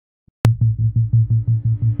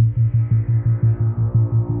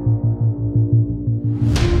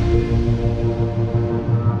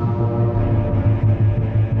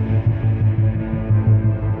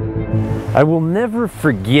I will never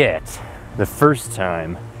forget the first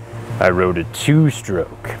time I rode a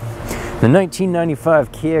two-stroke. The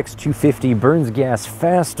 1995 KX-250 burns gas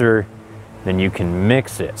faster than you can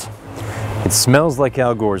mix it. It smells like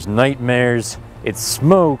Al Gore's nightmares. It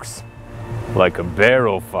smokes like a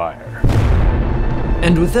barrel fire.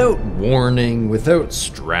 And without warning, without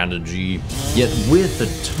strategy, yet with a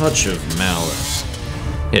touch of malice,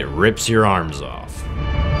 it rips your arms off.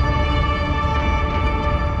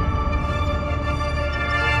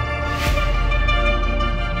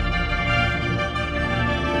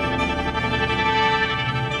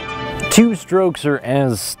 Two-strokes are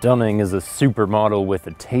as stunning as a supermodel with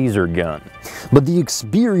a taser gun, but the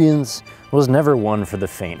experience was never one for the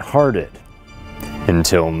faint-hearted.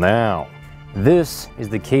 Until now. This is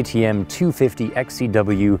the KTM 250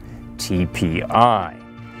 XC-W TPI,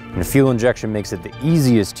 and fuel injection makes it the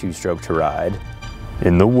easiest two-stroke to ride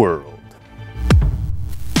in the world.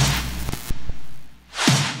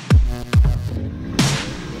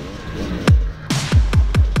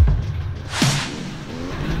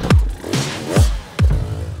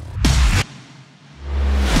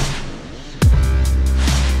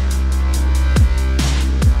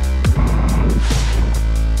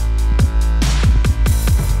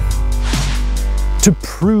 To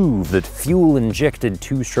prove that fuel-injected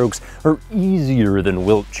two-strokes are easier than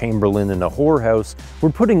Wilt Chamberlain in a whorehouse,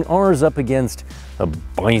 we're putting ours up against a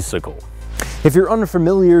bicycle. If you're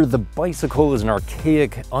unfamiliar, the bicycle is an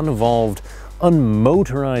archaic, unevolved,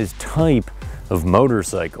 unmotorized type of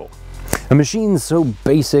motorcycle. A machine so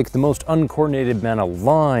basic, the most uncoordinated man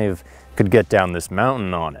alive could get down this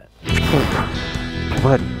mountain on it.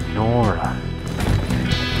 Bloody Nora.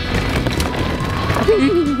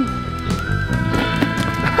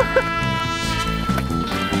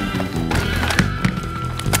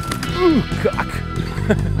 Ooh, cock.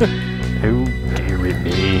 Who dare it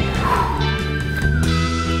be?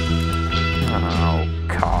 Oh,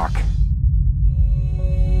 cock.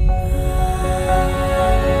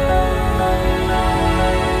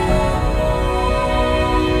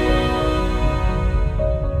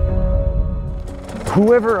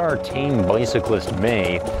 Whoever our tame bicyclist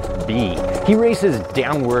may be, he races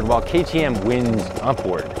downward while KTM wins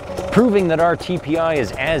upward, proving that our TPI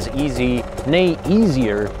is as easy, nay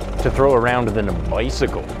easier, to throw around than a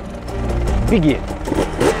bicycle. Begin.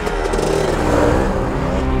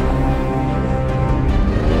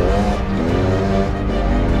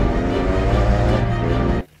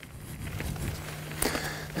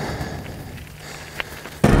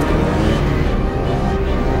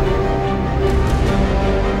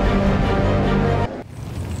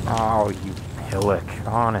 Oh, you pillock,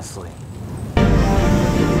 honestly.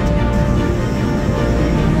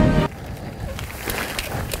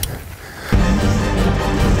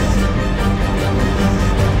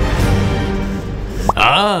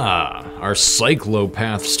 Our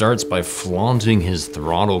cyclopath starts by flaunting his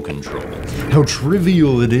throttle control. How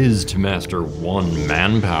trivial it is to master one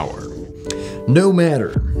manpower. No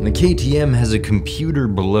matter, the KTM has a computer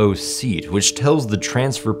below seat which tells the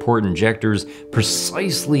transfer port injectors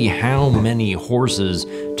precisely how many horses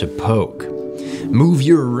to poke. Move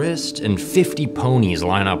your wrist and 50 ponies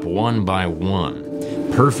line up one by one.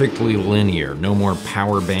 Perfectly linear, no more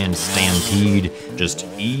power band stampede, just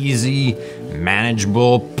easy,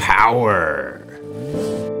 manageable power.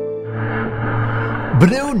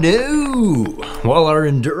 But oh no! While our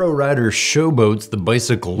enduro rider showboats, the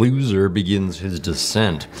bicycle loser begins his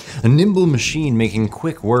descent, a nimble machine making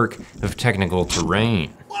quick work of technical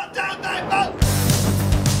terrain.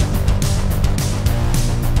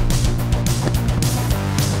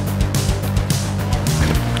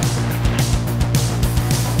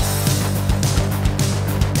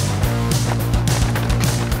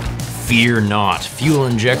 Fear not, fuel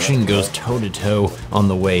injection goes toe-to-toe on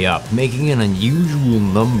the way up, making an unusual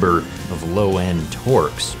number of low-end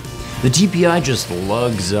torques. The TPI just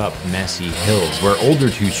lugs up messy hills where older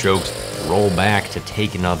two-strokes roll back to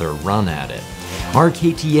take another run at it. Our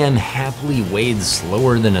KTM happily wades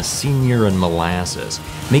slower than a senior in molasses,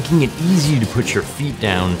 making it easy to put your feet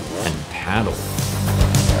down and paddle.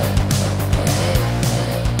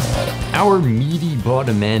 Our meaty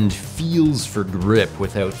bottom end feels for grip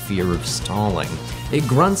without fear of stalling. It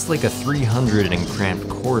grunts like a 300 in cramped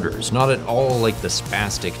quarters, not at all like the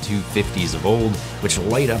spastic 250s of old, which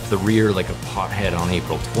light up the rear like a pothead on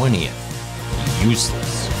April 20th.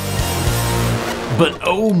 Useless. But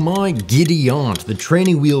oh my giddy aunt, the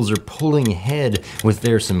training wheels are pulling ahead with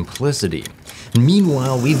their simplicity.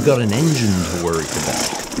 Meanwhile, we've got an engine to worry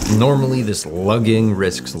about. Normally, this lugging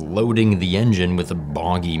risks loading the engine with a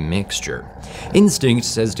boggy mixture. Instinct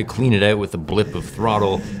says to clean it out with a blip of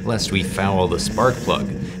throttle, lest we foul the spark plug.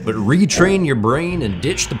 But retrain your brain and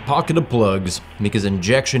ditch the pocket of plugs, because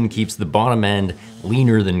injection keeps the bottom end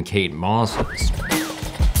leaner than Kate Moss's.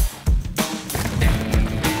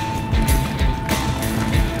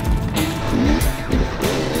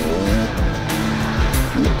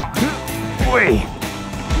 Wait.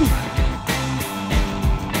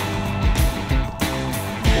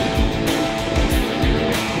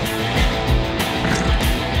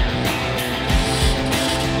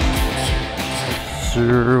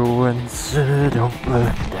 Sir, once don't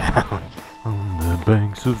look down on the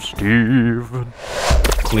banks of Stephen.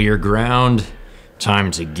 Clear ground, time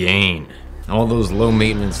to gain. All those low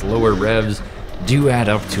maintenance, lower revs do add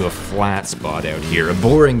up to a flat spot out here, a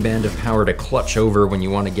boring band of power to clutch over when you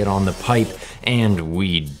want to get on the pipe, and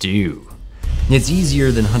we do. It's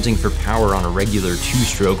easier than hunting for power on a regular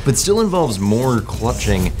two-stroke, but still involves more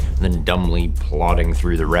clutching than dumbly plodding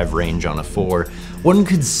through the rev range on a 4. One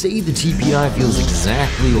could say the TPI feels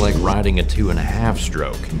exactly like riding a 2.5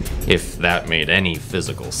 stroke, if that made any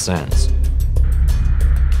physical sense.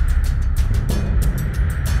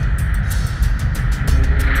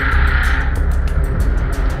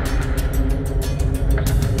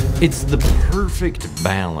 It's the perfect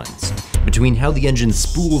balance between how the engine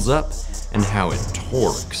spools up and how it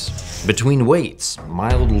torques. Between weights,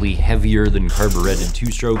 mildly heavier than carburetted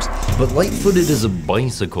two-strokes, but light-footed as a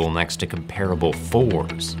bicycle next to comparable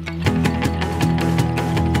 4s.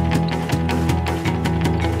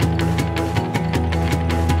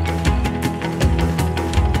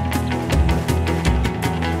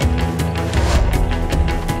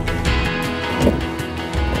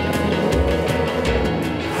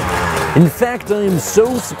 In fact,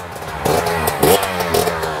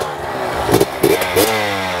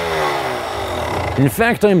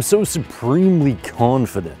 I am so supremely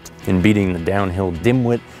confident in beating the downhill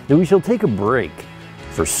dimwit that we shall take a break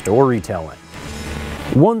for storytelling.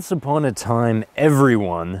 Once upon a time,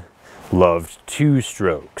 everyone loved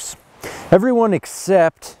two-strokes. Everyone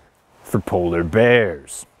except for polar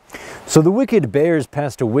bears. So the wicked bears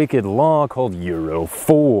passed a wicked law called Euro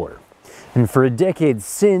 4. And for a decade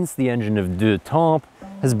since, the engine of deux temps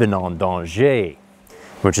has been en danger,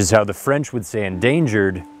 which is how the French would say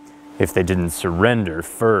endangered if they didn't surrender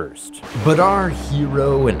first. But our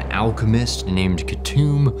hero, an alchemist named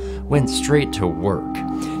KTM, went straight to work.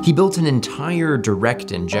 He built an entire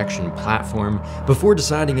direct injection platform before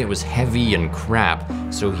deciding it was heavy and crap,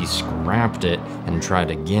 so he scrapped it and tried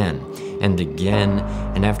again,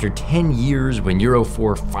 and after 10 years, when Euro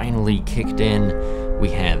 4 finally kicked in, we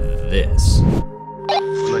had this.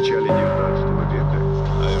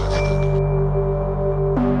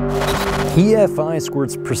 EFI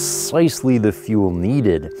squirts precisely the fuel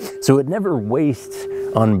needed, so it never wastes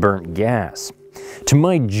unburnt gas. To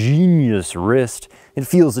my genius wrist, it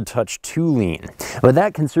feels a touch too lean, but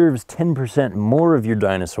that conserves 10% more of your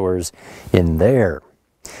dinosaurs in there.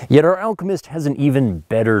 Yet our alchemist has an even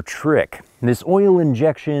better trick. This oil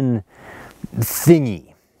injection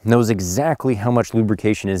thingy knows exactly how much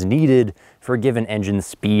lubrication is needed for a given engine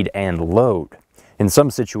speed and load. In some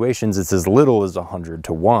situations, it's as little as 100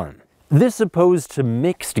 to 1. This opposed to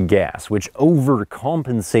mixed gas, which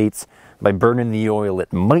overcompensates by burning the oil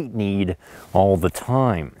it might need all the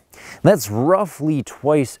time. That's roughly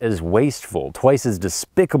twice as wasteful, twice as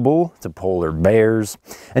despicable to polar bears,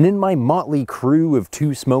 and in my motley crew of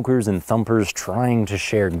two smokers and thumpers trying to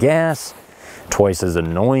share gas, twice as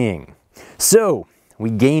annoying. So, we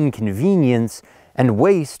gain convenience and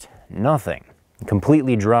waste nothing.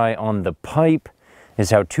 Completely dry on the pipe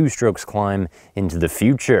is how two-strokes climb into the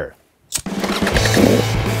future.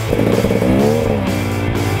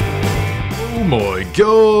 Oh my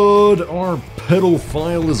god, our pedal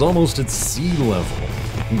file is almost at sea level,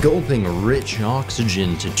 gulping rich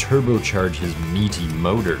oxygen to turbocharge his meaty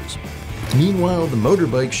motors. Meanwhile, the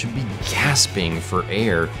motorbike should be gasping for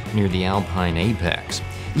air near the Alpine apex.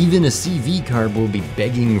 Even a CV carb will be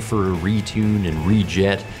begging for a retune and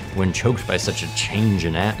rejet when choked by such a change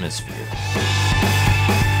in atmosphere.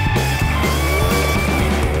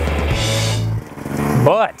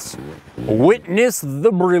 But witness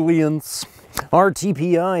the brilliance. Our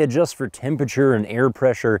TPI adjusts for temperature and air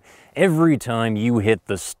pressure every time you hit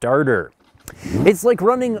the starter. It's like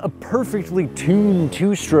running a perfectly tuned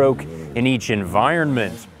two-stroke in each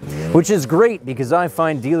environment, which is great because I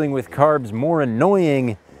find dealing with carbs more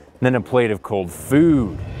annoying than a plate of cold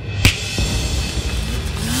food.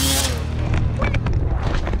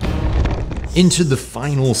 Into the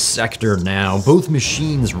final sector now, both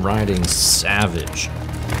machines riding savage.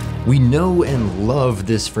 We know and love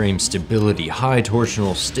this frame's stability, high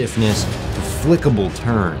torsional stiffness, flickable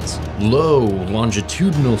turns, low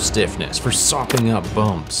longitudinal stiffness for sopping up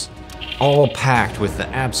bumps, all packed with the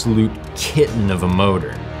absolute kitten of a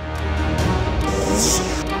motor.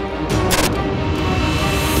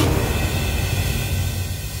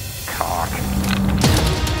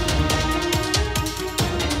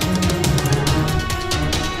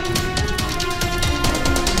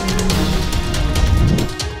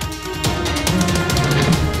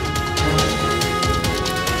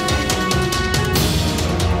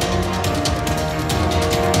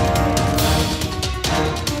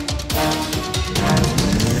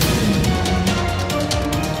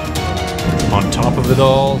 On top of it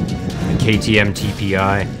all, the KTM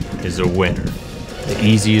TPI is a winner. The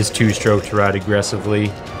easiest two-stroke to ride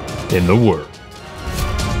aggressively in the world.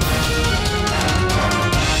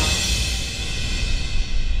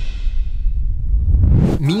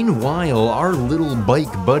 Meanwhile, our little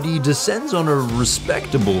bike buddy descends on a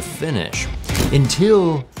respectable finish,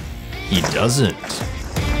 until he doesn't.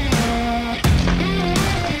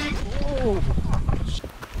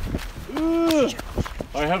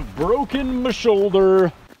 I have broken my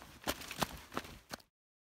shoulder.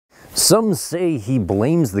 Some say he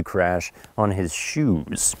blames the crash on his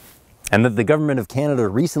shoes, and that the government of Canada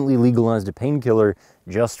recently legalized a painkiller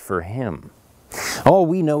just for him. All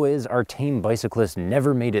we know is our tame bicyclist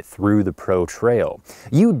never made it through the pro trail.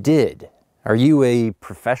 You did. Are you a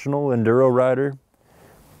professional enduro rider?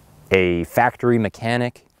 A factory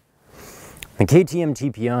mechanic? The KTM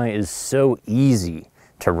TPI is so easy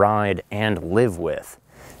to ride and live with.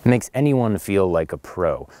 It makes anyone feel like a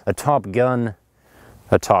pro, a Top Gun,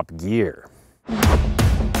 a Top Gear.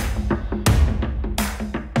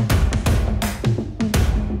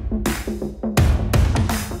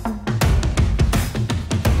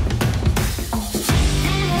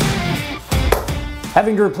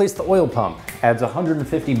 Having to replace the oil pump adds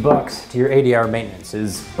 150 bucks to your 80-hour maintenance.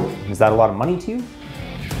 Is that a lot of money to you?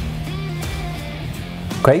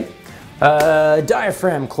 Okay.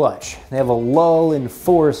 Diaphragm clutch. They have a lull in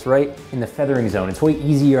force right in the feathering zone. It's way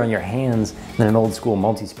easier on your hands than an old school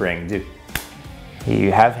multi-spring. Do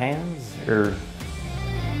you have hands or?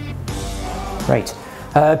 Right.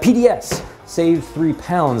 PDS. Save 3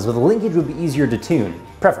 pounds, but the linkage would be easier to tune.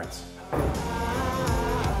 Preference?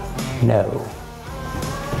 No.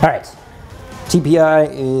 All right.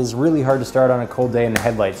 TPI is really hard to start on a cold day and the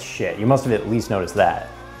headlights shit. You must have at least noticed that.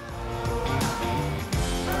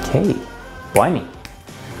 Okay. Blimey.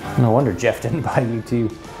 No wonder Jeff didn't buy you two.